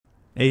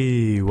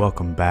Hey,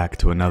 welcome back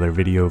to another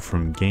video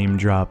from Game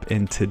Drop,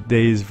 and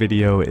today's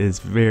video is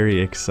very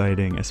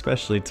exciting,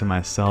 especially to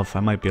myself. I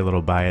might be a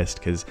little biased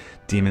because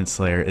Demon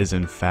Slayer is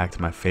in fact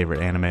my favorite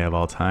anime of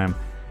all time,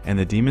 and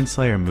the Demon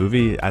Slayer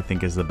movie I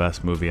think is the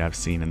best movie I've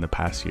seen in the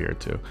past year or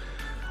two.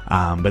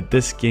 But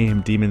this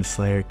game, Demon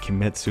Slayer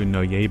Kimetsu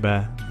no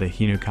Yaiba, the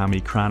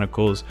Hinokami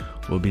Chronicles,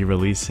 will be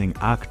releasing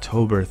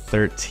October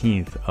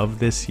 13th of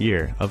this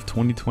year, of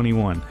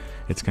 2021.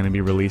 It's going to be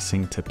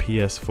releasing to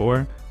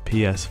PS4,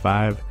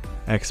 PS5,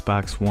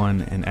 Xbox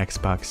One, and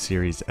Xbox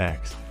Series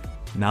X.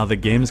 Now the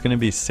game is going to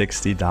be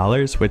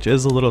 $60, which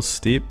is a little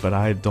steep, but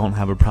I don't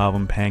have a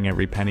problem paying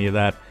every penny of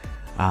that.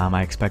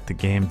 I expect the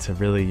game to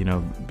really,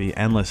 be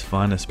endless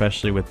fun,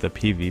 especially with the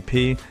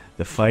PvP,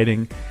 the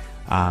fighting.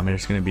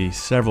 There's going to be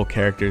several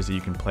characters that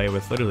you can play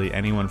with, literally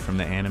anyone from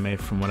the anime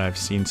from what I've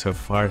seen so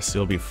far. So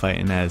you'll be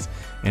fighting as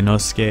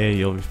Inosuke,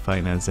 you'll be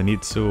fighting as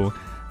Zenitsu,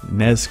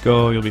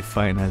 Nezuko, you'll be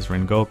fighting as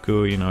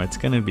Rengoku. It's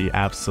going to be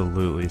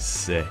absolutely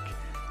sick.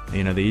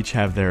 They each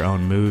have their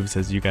own moves,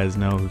 as you guys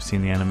know who've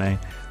seen the anime.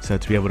 So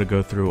to be able to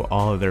go through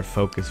all of their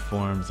focus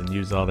forms and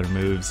use all their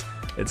moves,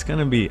 it's going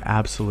to be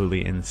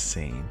absolutely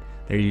insane.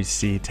 There you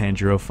see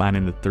Tanjiro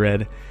finding the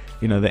thread.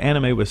 The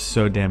anime was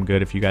so damn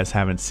good if you guys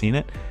haven't seen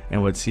it.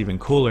 And what's even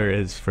cooler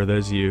is for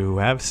those of you who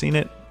have seen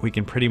it, we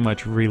can pretty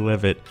much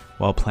relive it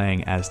while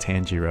playing as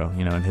Tanjiro,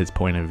 in his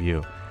point of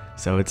view.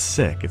 So it's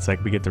sick. It's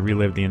like we get to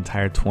relive the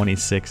entire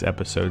 26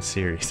 episode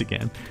series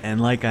again. And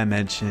like I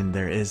mentioned,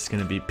 there is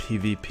going to be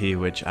PvP,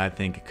 which I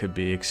think could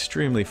be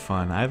extremely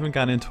fun. I haven't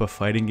gotten into a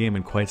fighting game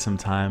in quite some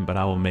time, but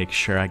I will make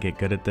sure I get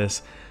good at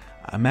this.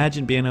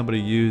 Imagine being able to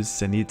use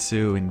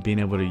Zenitsu and being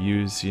able to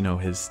use,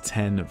 his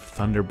 10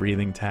 thunder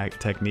breathing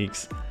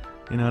techniques.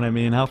 You know what I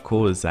mean? How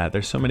cool is that?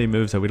 There's so many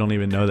moves that we don't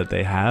even know that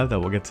they have that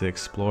we'll get to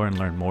explore and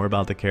learn more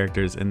about the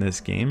characters in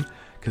this game,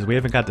 because we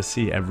haven't got to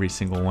see every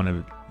single one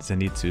of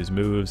Zenitsu's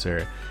moves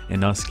or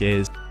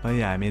Inosuke's. But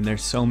yeah,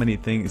 there's so many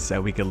things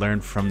that we could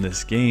learn from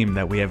this game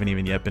that we haven't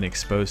even yet been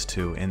exposed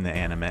to in the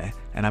anime.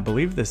 And I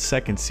believe the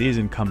second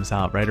season comes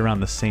out right around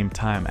the same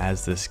time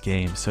as this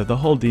game. So the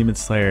whole Demon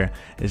Slayer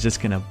is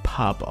just gonna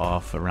pop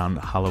off around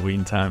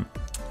Halloween time.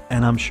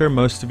 And I'm sure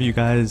most of you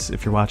guys,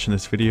 if you're watching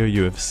this video,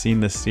 you have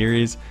seen this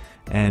series.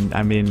 And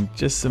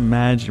just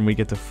imagine we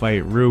get to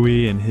fight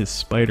Rui and his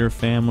spider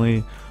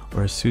family,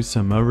 or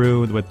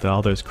Susumaru with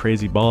all those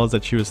crazy balls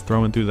that she was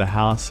throwing through the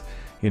house.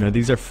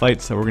 These are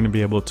fights that we're going to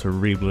be able to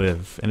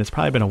relive, and it's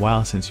probably been a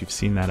while since you've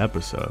seen that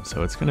episode,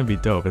 so it's going to be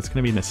dope. It's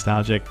going to be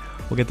nostalgic.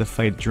 We'll get to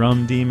fight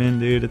Drum Demon,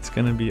 dude. It's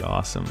going to be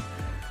awesome.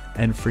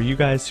 And for you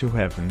guys who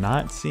have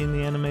not seen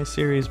the anime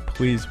series,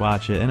 please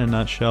watch it. In a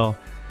nutshell,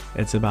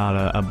 it's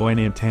about a boy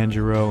named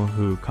Tanjiro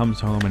who comes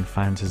home and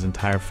finds his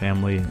entire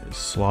family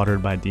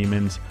slaughtered by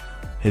demons.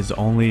 The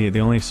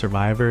only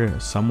survivor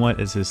somewhat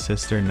is his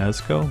sister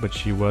Nezuko, but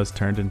she was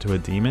turned into a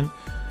demon.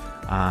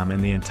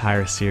 And the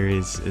entire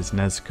series is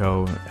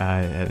Nezuko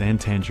and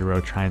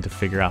Tanjiro trying to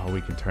figure out how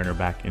we can turn her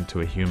back into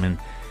a human.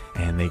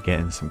 And they get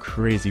in some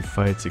crazy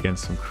fights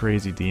against some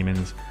crazy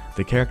demons.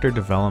 The character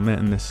development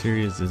in this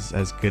series is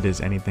as good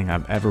as anything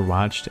I've ever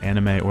watched,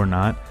 anime or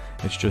not.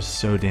 It's just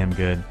so damn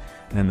good.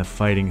 And then the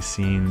fighting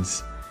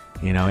scenes,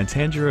 and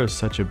Tanjiro is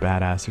such a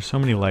badass. There's so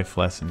many life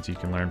lessons you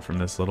can learn from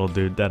this little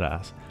dude,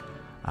 deadass.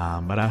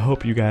 But I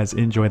hope you guys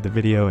enjoyed the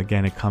video.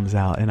 Again, it comes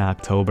out in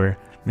October.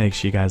 Make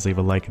sure you guys leave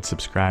a like and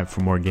subscribe for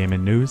more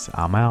gaming news.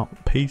 I'm out.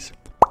 Peace.